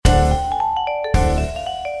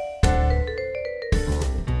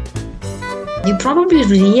You probably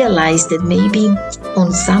realize that maybe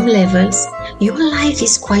on some levels, your life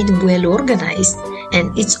is quite well organized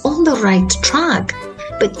and it's on the right track.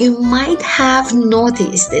 But you might have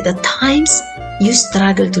noticed that at times you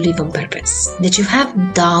struggle to live on purpose, that you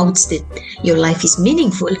have doubts that your life is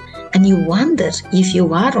meaningful, and you wonder if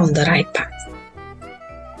you are on the right path.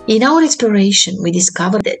 In our exploration, we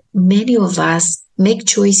discovered that many of us make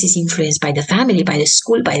choices influenced by the family, by the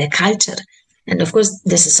school, by the culture, and of course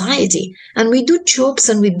the society. And we do jobs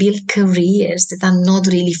and we build careers that are not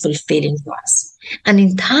really fulfilling to us. And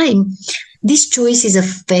in time, these choices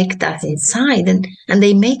affect us inside and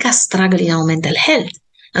they make us struggle in our mental health.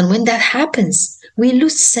 And when that happens, we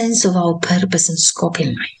lose sense of our purpose and scope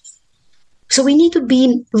in life. So we need to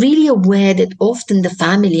be really aware that often the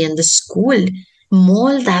family and the school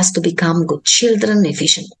mold us to become good children,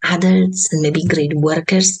 efficient adults, and maybe great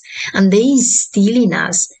workers. And they instill in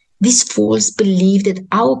us this false belief that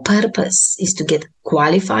our purpose is to get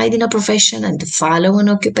qualified in a profession and to follow an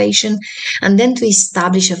occupation, and then to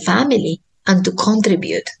establish a family and to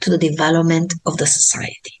contribute to the development of the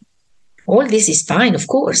society. All this is fine, of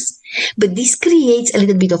course, but this creates a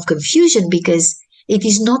little bit of confusion because it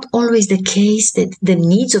is not always the case that the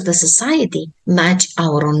needs of the society match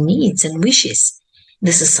our own needs and wishes.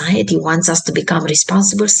 The society wants us to become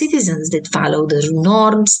responsible citizens that follow the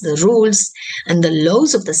norms, the rules, and the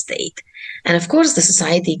laws of the state. And of course, the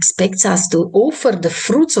society expects us to offer the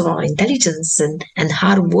fruits of our intelligence and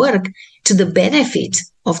hard work to the benefit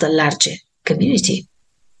of the larger community.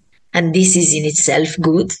 And this is in itself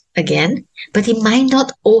good, again, but it might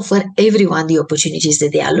not offer everyone the opportunities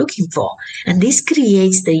that they are looking for. And this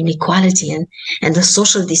creates the inequality and the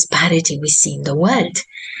social disparity we see in the world.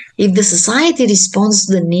 If the society responds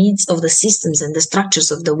to the needs of the systems and the structures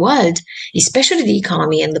of the world, especially the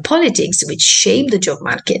economy and the politics which shape the job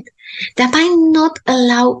market, that might not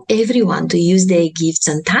allow everyone to use their gifts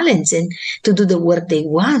and talents and to do the work they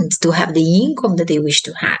want, to have the income that they wish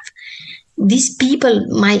to have. These people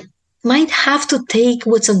might have to take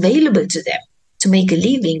what's available to them to make a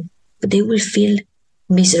living, but they will feel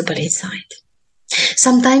miserable inside.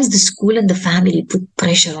 Sometimes the school and the family put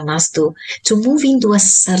pressure on us to move into a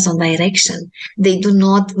certain direction. They do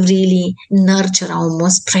not really nurture our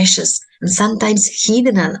most precious and sometimes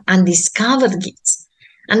hidden and undiscovered gifts.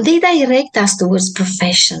 And they direct us towards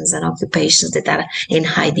professions and occupations that are in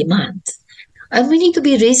high demand. And we need to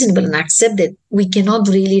be reasonable and accept that we cannot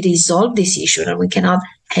really resolve this issue and we cannot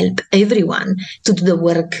help everyone to do the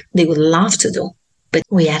work they would love to do. But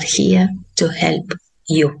we are here to help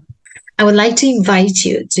you. I would like to invite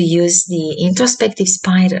you to use the introspective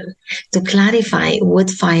spiral to clarify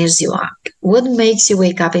what fires you up, what makes you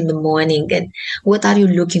wake up in the morning, and what are you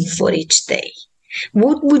looking for each day.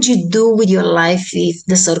 What would you do with your life if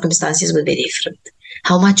the circumstances would be different?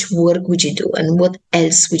 How much work would you do? And what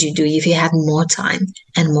else would you do if you had more time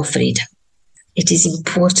and more freedom? It is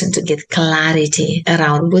important to get clarity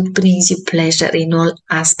around what brings you pleasure in all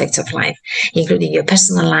aspects of life, including your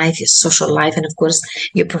personal life, your social life, and of course,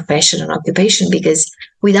 your profession and occupation, because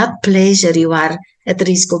without pleasure, you are at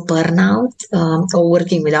risk of burnout or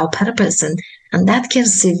working without purpose, and that can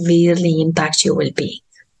severely impact your well-being.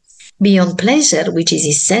 Beyond pleasure, which is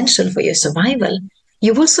essential for your survival,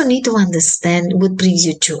 you also need to understand what brings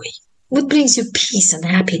you joy, what brings you peace and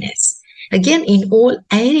happiness, again, in all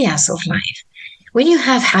areas of life. When you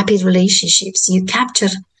have happy relationships, you capture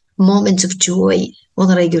moments of joy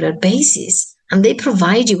on a regular basis, and they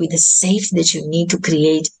provide you with the safety that you need to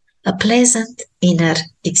create a pleasant inner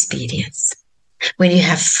experience. When you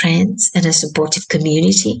have friends and a supportive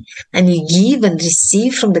community, and you give and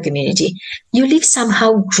receive from the community, you live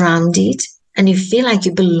somehow grounded, and you feel like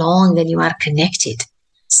you belong and you are connected.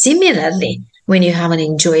 Similarly, when you have an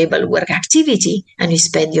enjoyable work activity and you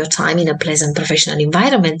spend your time in a pleasant professional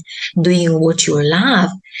environment doing what you love,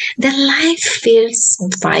 then life feels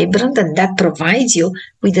vibrant and that provides you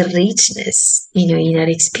with a richness in your inner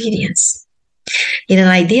experience. In an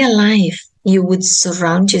ideal life, you would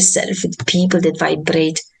surround yourself with people that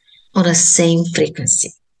vibrate on the same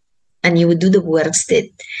frequency. And you would do the works that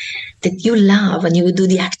you love, and you would do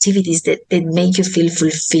the activities that make you feel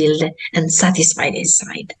fulfilled and satisfied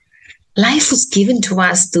inside. Life was given to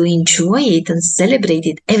us to enjoy it and celebrate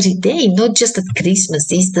it every day, not just at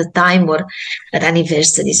Christmas, Easter time, or at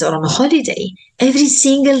anniversaries or on a holiday. Every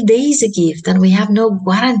single day is a gift, and we have no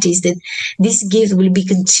guarantees that this gift will be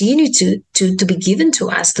continued to be given to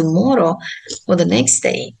us tomorrow or the next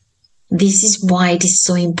day. This is why it is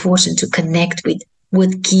so important to connect with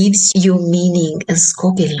what gives you meaning and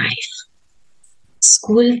scope in life.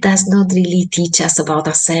 School does not really teach us about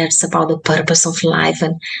ourselves, about the purpose of life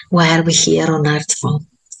and why are we here on earth for.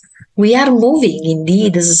 We are moving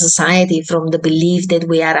indeed as a society from the belief that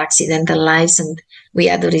we are accidental lives and we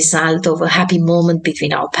are the result of a happy moment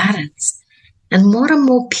between our parents. And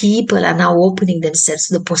more people are now opening themselves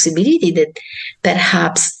to the possibility that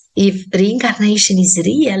perhaps if reincarnation is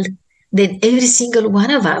real, then every single one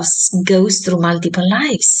of us goes through multiple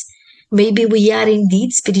lives. Maybe we are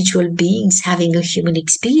indeed spiritual beings having a human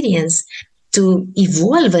experience to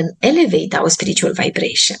evolve and elevate our spiritual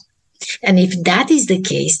vibration. And if that is the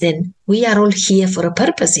case, then we are all here for a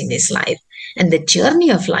purpose in this life. And the journey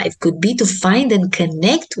of life could be to find and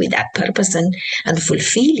connect with that purpose and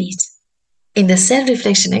fulfill it. In the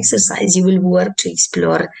self-reflection exercise, you will work to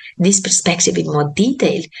explore this perspective in more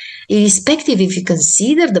detail, irrespective if you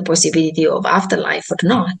consider the possibility of afterlife or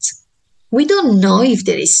not. We don't know if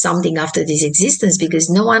there is something after this existence because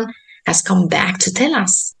no one has come back to tell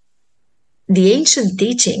us. The ancient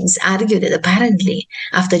teachings argue that apparently,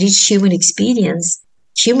 after each human experience,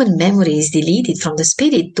 human memory is deleted from the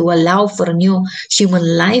spirit to allow for a new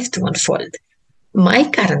human life to unfold. My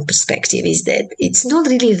current perspective is that it's not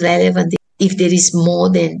really relevant if there is more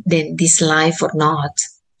than this life or not.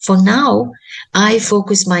 For now, I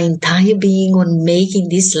focus my entire being on making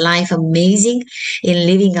this life amazing and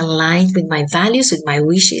living aligned with my values, with my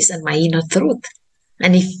wishes, and my inner truth.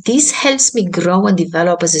 And if this helps me grow and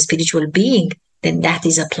develop as a spiritual being, then that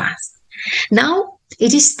is a plus. Now,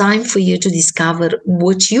 it is time for you to discover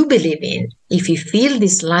what you believe in. If you feel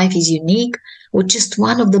this life is unique or just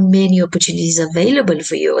one of the many opportunities available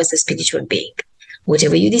for you as a spiritual being.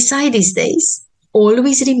 Whatever you decide these days,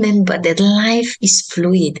 always remember that life is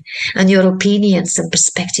fluid and your opinions and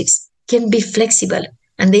perspectives can be flexible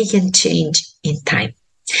and they can change in time.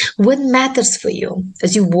 What matters for you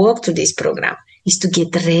as you walk through this program is to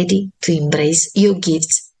get ready to embrace your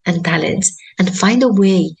gifts and talents and find a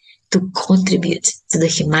way to contribute to the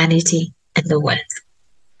humanity and the world.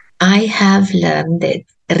 I have learned that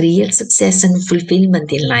real success and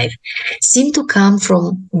fulfillment in life seem to come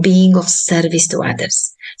from being of service to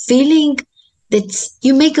others, feeling that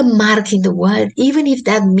you make a mark in the world, even if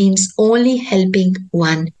that means only helping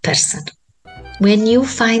one person. When you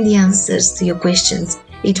find the answers to your questions,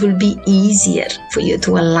 it will be easier for you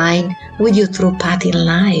to align with your true path in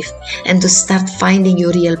life and to start finding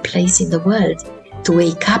your real place in the world, to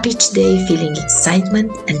wake up each day feeling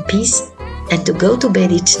excitement and peace, and to go to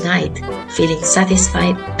bed each night feeling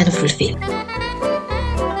satisfied and fulfilled.